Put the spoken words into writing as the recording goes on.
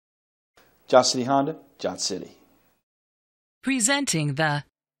Johnson City Honda, Johnson City. Presenting the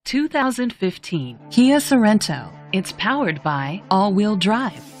 2015 Kia Sorento. It's powered by all-wheel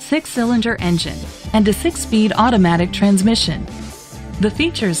drive, 6-cylinder engine, and a 6-speed automatic transmission. The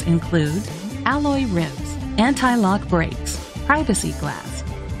features include alloy rims, anti-lock brakes, privacy glass.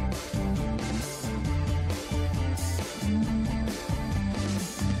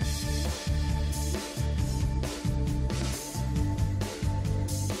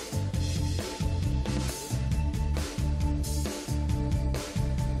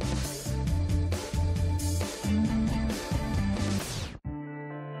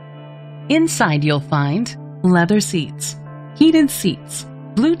 Inside you'll find leather seats, heated seats,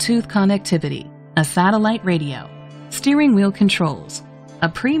 Bluetooth connectivity, a satellite radio, steering wheel controls, a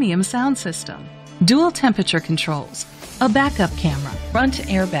premium sound system, dual temperature controls, a backup camera, front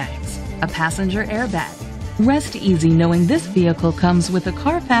airbags, a passenger airbag. Rest easy knowing this vehicle comes with a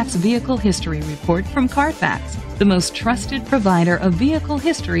Carfax Vehicle History Report from Carfax, the most trusted provider of vehicle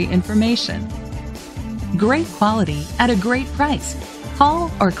history information. Great quality at a great price.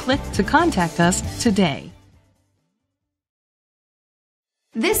 Call or click to contact us today.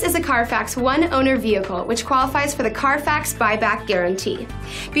 This is a Carfax one-owner vehicle which qualifies for the Carfax buyback guarantee.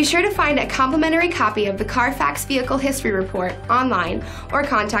 Be sure to find a complimentary copy of the Carfax Vehicle History Report online or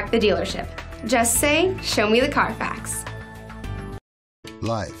contact the dealership. Just say, "Show me the Carfax."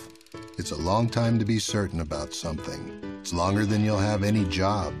 Life. It's a long time to be certain about something. It's longer than you'll have any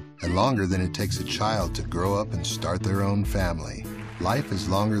job, and longer than it takes a child to grow up and start their own family. Life is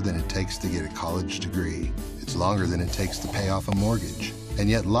longer than it takes to get a college degree. It's longer than it takes to pay off a mortgage. And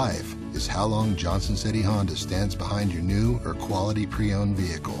yet life is how long Johnson City Honda stands behind your new or quality pre-owned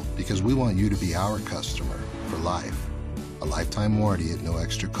vehicle, because we want you to be our customer for life. A lifetime warranty at no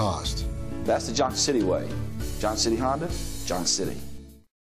extra cost. That's the Johnson City way. Johnson City Honda, Johnson City.